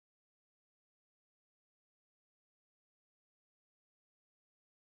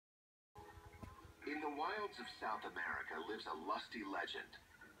the wilds of South America lives a lusty legend.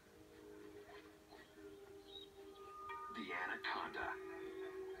 The anaconda.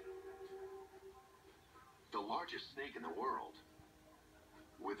 The largest snake in the world.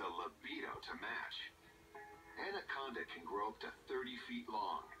 With a libido to match. Anaconda can grow up to 30 feet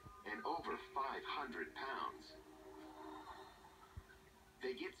long and over 500 pounds.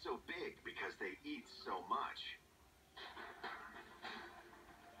 They get so big because they eat so much.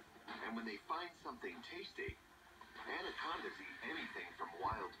 And when they find something tasty, anacondas eat anything from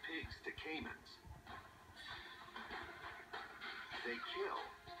wild pigs to caimans. They kill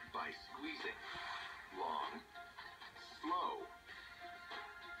by squeezing. Long, slow,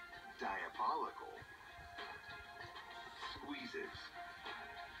 diabolical squeezes.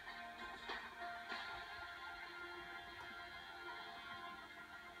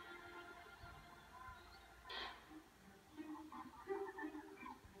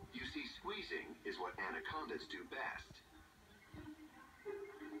 You see, squeezing is what anacondas do best.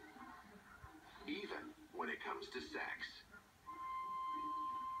 Even when it comes to sex.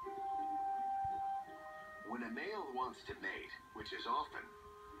 When a male wants to mate, which is often,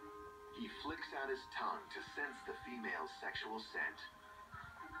 he flicks out his tongue to sense the female's sexual scent.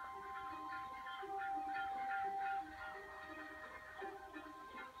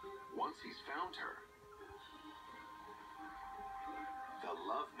 Once he's found her, the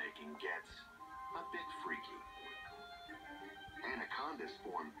lovemaking gets a bit freaky. Anacondas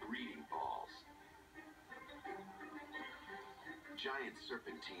form breeding balls. Giant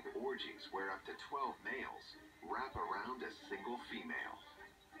serpentine orgies where up to 12 males wrap around a single female.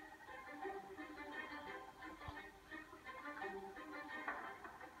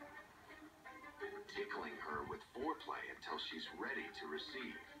 Tickling her with foreplay until she's ready to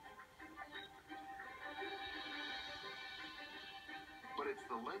receive. But it's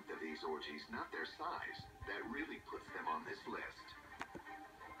the length of these orgies, not their size, that really puts them on this list.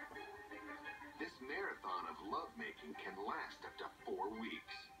 This marathon of lovemaking can last up to 4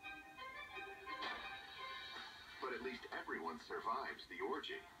 weeks. But at least everyone survives the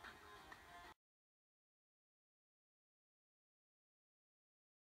orgy.